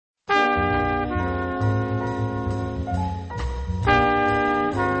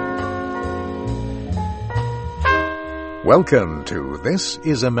Welcome to This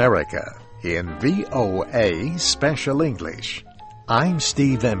is America in VOA Special English. I'm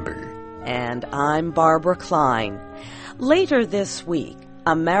Steve Ember. And I'm Barbara Klein. Later this week,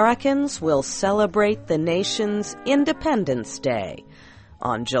 Americans will celebrate the nation's Independence Day.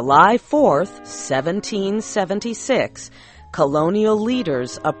 On July 4th, 1776, colonial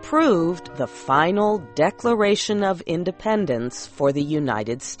leaders approved the final Declaration of Independence for the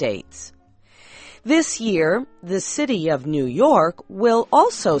United States. This year, the city of New York will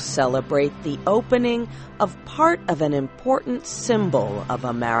also celebrate the opening of part of an important symbol of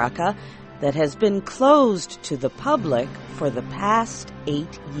America that has been closed to the public for the past 8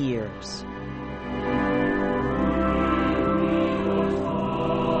 years.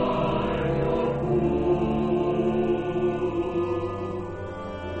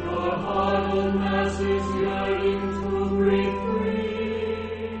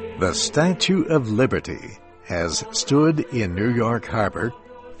 The Statue of Liberty has stood in New York Harbor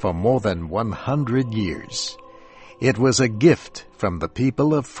for more than 100 years. It was a gift from the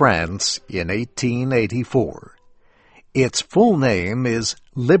people of France in 1884. Its full name is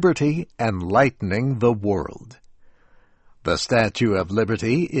Liberty Enlightening the World. The Statue of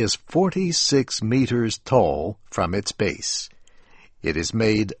Liberty is 46 meters tall from its base. It is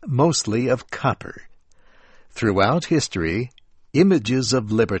made mostly of copper. Throughout history, images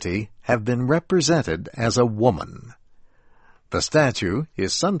of liberty have been represented as a woman. The statue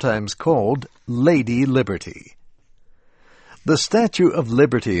is sometimes called Lady Liberty. The Statue of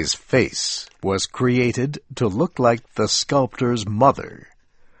Liberty's face was created to look like the sculptor's mother.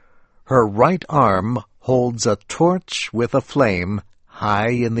 Her right arm holds a torch with a flame high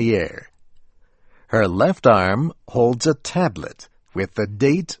in the air. Her left arm holds a tablet with the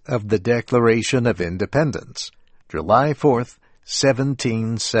date of the Declaration of Independence, July 4th,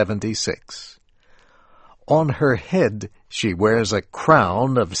 1776. On her head she wears a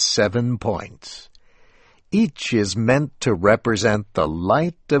crown of 7 points. Each is meant to represent the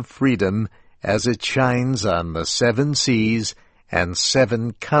light of freedom as it shines on the 7 seas and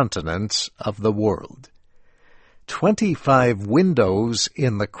 7 continents of the world. 25 windows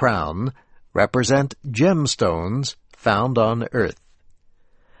in the crown represent gemstones found on earth.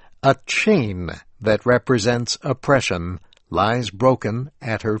 A chain that represents oppression lies broken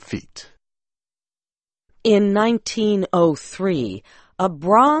at her feet. In 1903, a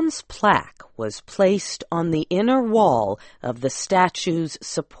bronze plaque was placed on the inner wall of the statue's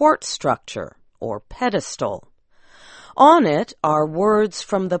support structure, or pedestal. On it are words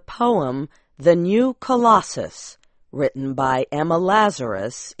from the poem The New Colossus, written by Emma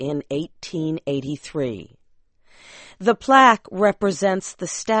Lazarus in 1883. The plaque represents the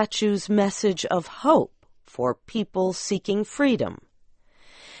statue's message of hope for people seeking freedom.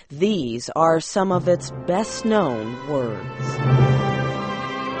 These are some of its best-known words.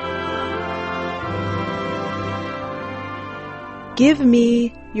 Give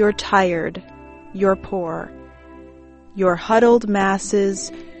me your tired, your poor, your huddled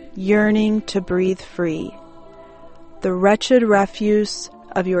masses yearning to breathe free, the wretched refuse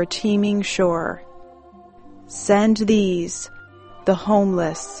of your teeming shore. Send these, the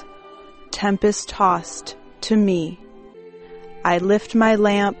homeless, tempest-tossed, to me. I lift my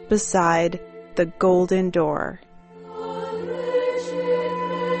lamp beside the golden door.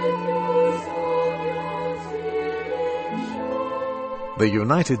 The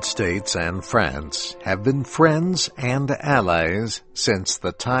United States and France have been friends and allies since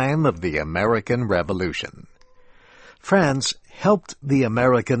the time of the American Revolution. France helped the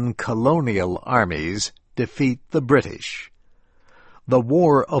American colonial armies defeat the British. The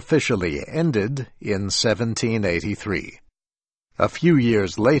war officially ended in 1783. A few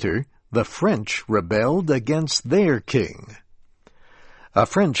years later, the French rebelled against their king. A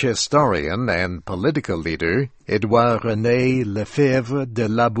French historian and political leader, Édouard-René Lefebvre de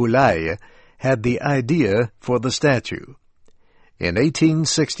La Boulaye, had the idea for the statue. In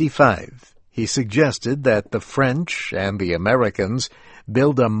 1865, he suggested that the French and the Americans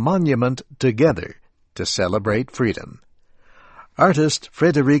build a monument together to celebrate freedom. Artist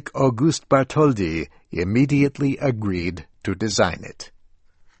Frédéric Auguste Bartholdi immediately agreed to design it.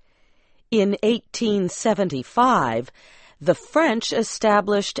 In 1875, the French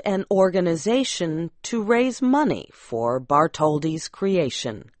established an organization to raise money for Bartholdi's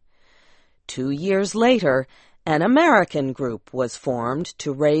creation. 2 years later, an American group was formed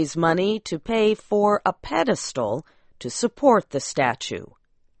to raise money to pay for a pedestal to support the statue.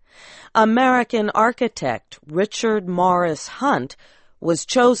 American architect Richard Morris Hunt was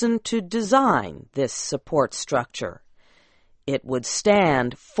chosen to design this support structure. It would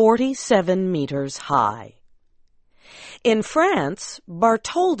stand 47 meters high. In France,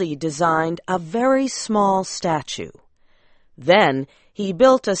 Bartholdi designed a very small statue. Then he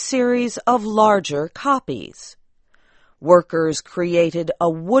built a series of larger copies. Workers created a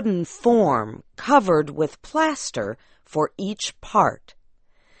wooden form covered with plaster for each part.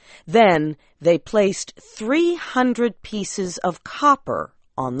 Then they placed 300 pieces of copper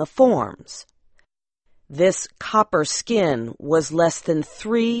on the forms. This copper skin was less than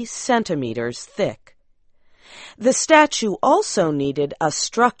 3 centimeters thick. The statue also needed a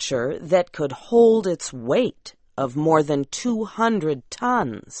structure that could hold its weight of more than 200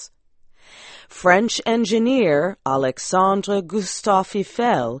 tons. French engineer Alexandre Gustave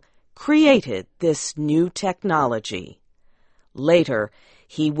Eiffel created this new technology. Later,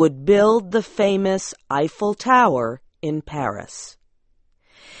 he would build the famous Eiffel Tower in Paris.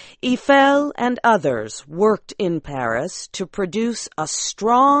 Eiffel and others worked in Paris to produce a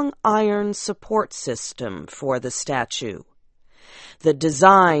strong iron support system for the statue. The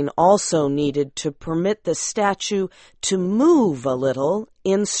design also needed to permit the statue to move a little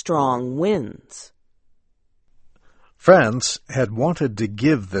in strong winds. France had wanted to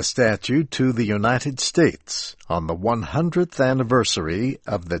give the statue to the United States on the 100th anniversary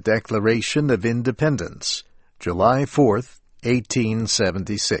of the Declaration of Independence, July 4th,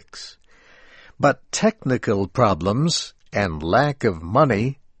 1876. But technical problems and lack of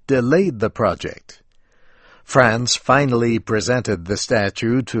money delayed the project. France finally presented the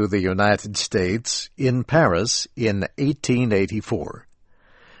statue to the United States in Paris in 1884.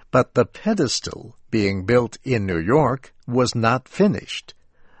 But the pedestal being built in New York was not finished.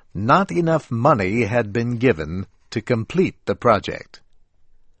 Not enough money had been given to complete the project.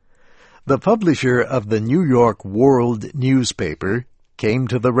 The publisher of the New York World newspaper came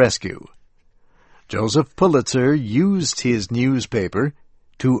to the rescue. Joseph Pulitzer used his newspaper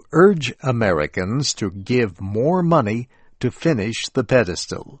to urge Americans to give more money to finish the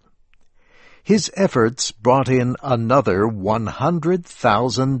pedestal. His efforts brought in another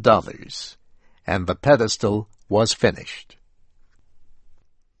 $100,000, and the pedestal was finished.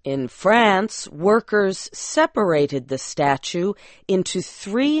 In France, workers separated the statue into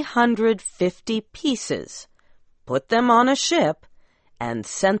 350 pieces, put them on a ship, and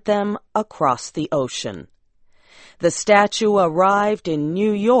sent them across the ocean. The statue arrived in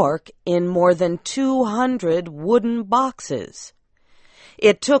New York in more than 200 wooden boxes.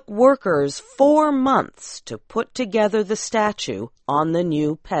 It took workers 4 months to put together the statue on the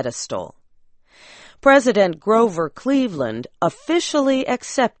new pedestal. President Grover Cleveland officially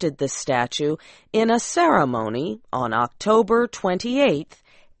accepted the statue in a ceremony on October 28,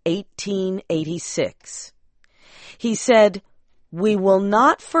 1886. He said, "We will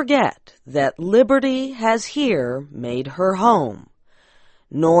not forget that liberty has here made her home,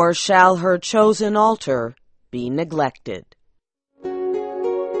 nor shall her chosen altar be neglected."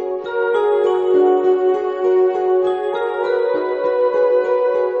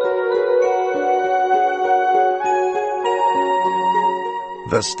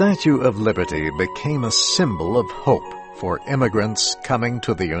 The Statue of Liberty became a symbol of hope for immigrants coming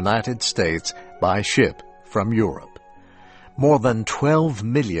to the United States by ship from Europe. More than 12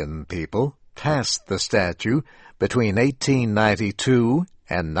 million people passed the statue between 1892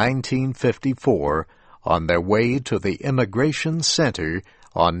 and 1954 on their way to the Immigration Center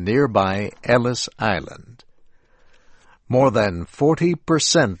on nearby Ellis Island. More than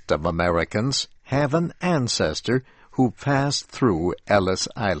 40% of Americans have an ancestor who passed through Ellis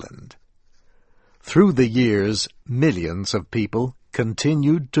Island. Through the years, millions of people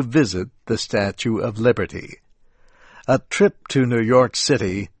continued to visit the Statue of Liberty. A trip to New York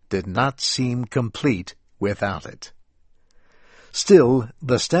City did not seem complete without it. Still,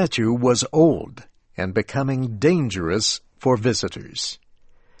 the statue was old and becoming dangerous for visitors.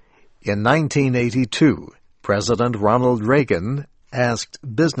 In 1982, President Ronald Reagan asked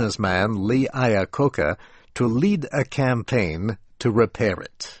businessman Lee Iacocca to lead a campaign to repair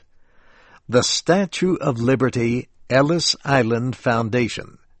it. The Statue of Liberty Ellis Island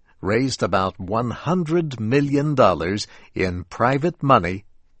Foundation raised about $100 million in private money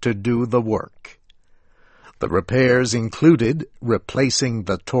to do the work. The repairs included replacing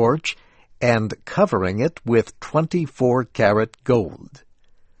the torch and covering it with 24-karat gold.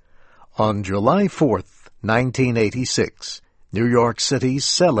 On July 4th, 1986, New York City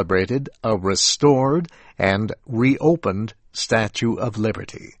celebrated a restored and reopened Statue of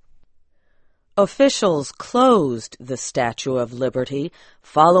Liberty. Officials closed the Statue of Liberty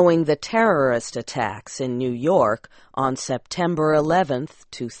following the terrorist attacks in New York on September 11,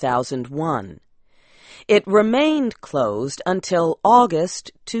 2001. It remained closed until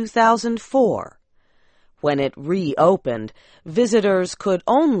August 2004, When it reopened, visitors could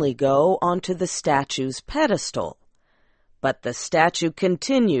only go onto the statue's pedestal. But the statue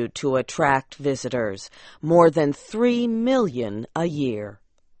continued to attract visitors, more than 3 million a year.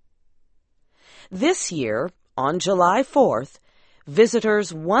 This year, on July 4th,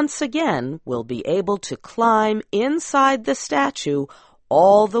 visitors once again will be able to climb inside the statue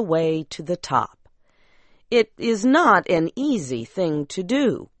all the way to the top. It is not an easy thing to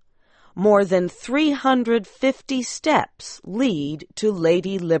do. More than 350 steps lead to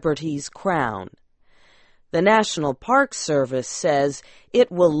Lady Liberty's crown. The National Park Service says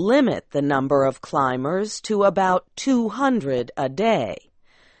it will limit the number of climbers to about 200 a day.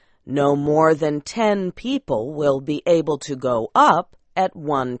 No more than 10 people will be able to go up at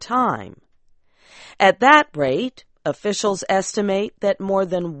one time. At that rate, officials estimate that more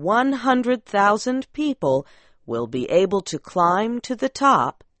than 100,000 people will be able to climb to the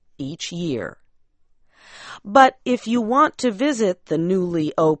top each year. But if you want to visit the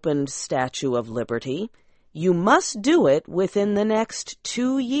newly opened Statue of Liberty, you must do it within the next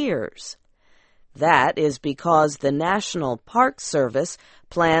 2 years. That is because the National Park Service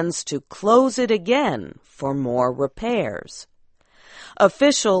plans to close it again for more repairs.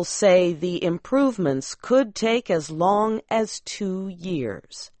 Officials say the improvements could take as long as 2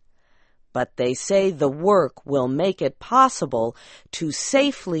 years. But they say the work will make it possible to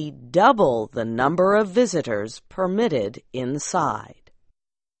safely double the number of visitors permitted inside.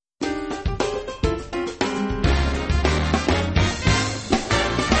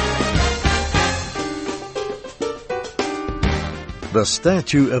 The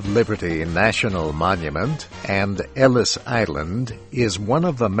Statue of Liberty National Monument and Ellis Island is one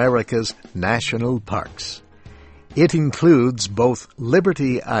of America's national parks. It includes both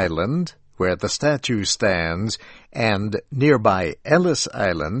Liberty Island, where the statue stands, and nearby Ellis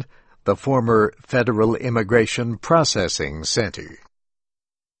Island, the former Federal Immigration Processing Center.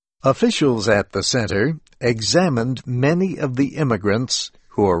 Officials at the center examined many of the immigrants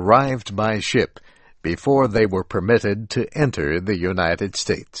who arrived by ship before they were permitted to enter the United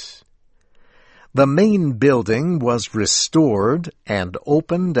States. The main building was restored and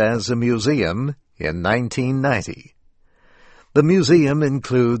opened as a museum in 1990. The museum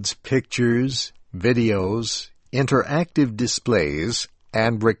includes pictures, videos, interactive displays,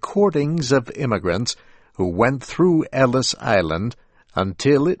 and recordings of immigrants who went through Ellis Island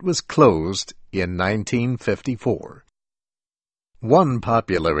until it was closed in 1954. One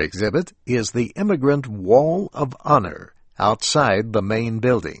popular exhibit is the Immigrant Wall of Honor outside the main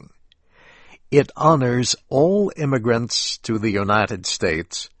building. It honors all immigrants to the United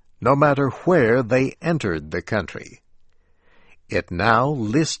States, no matter where they entered the country. It now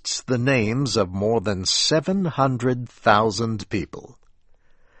lists the names of more than 700,000 people.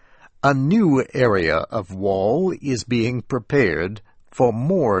 A new area of wall is being prepared for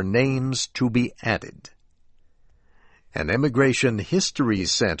more names to be added. An immigration history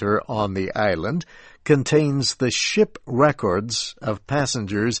center on the island contains the ship records of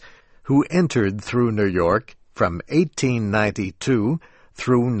passengers who entered through New York from 1892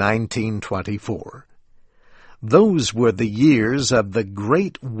 through 1924. Those were the years of the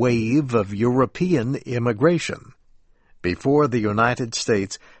great wave of European immigration, before the United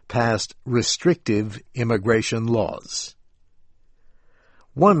States passed restrictive immigration laws.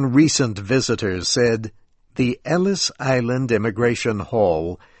 One recent visitor said, "The Ellis Island Immigration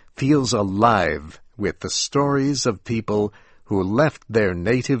Hall feels alive with the stories of people who left their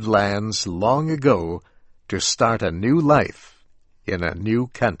native lands long ago to start a new life in a new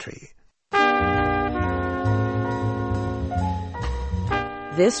country."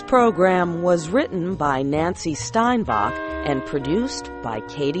 This program was written by Nancy Steinbach and produced by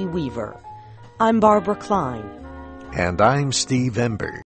Katie Weaver. I'm Barbara Klein. And I'm Steve Ember.